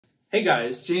Hey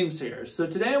guys, James here. So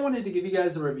today I wanted to give you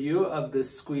guys a review of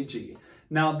this Squeegee.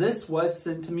 Now this was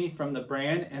sent to me from the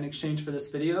brand in exchange for this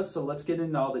video, so let's get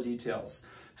into all the details.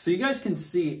 So you guys can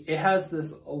see it has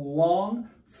this long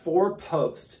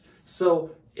 4-post.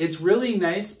 So it's really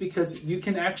nice because you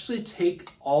can actually take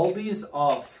all these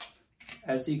off,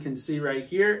 as you can see right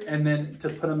here, and then to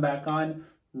put them back on,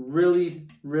 really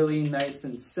nice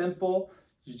and simple.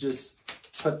 You just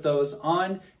put those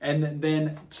on, and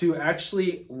then to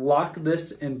actually lock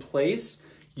this in place,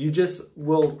 you just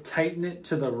will tighten it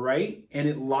to the right and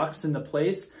it locks into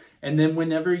place. And then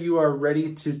whenever you are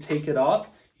ready to take it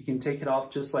off, you can take it off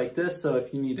just like this. So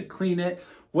if you need to clean it,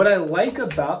 what I like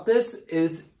about this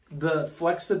is the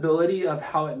flexibility of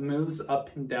how it moves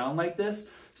up and down like this.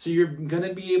 So you're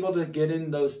gonna be able to get in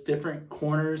those different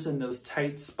corners and those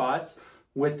tight spots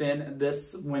within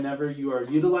this whenever you are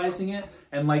utilizing it.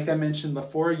 And like I mentioned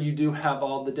before, you do have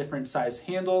all the different size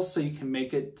handles, so you can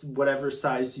make it whatever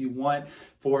size you want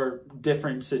for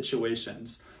different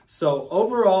situations. So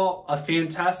overall, a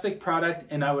fantastic product,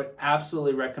 and I would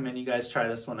absolutely recommend you guys try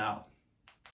this one out.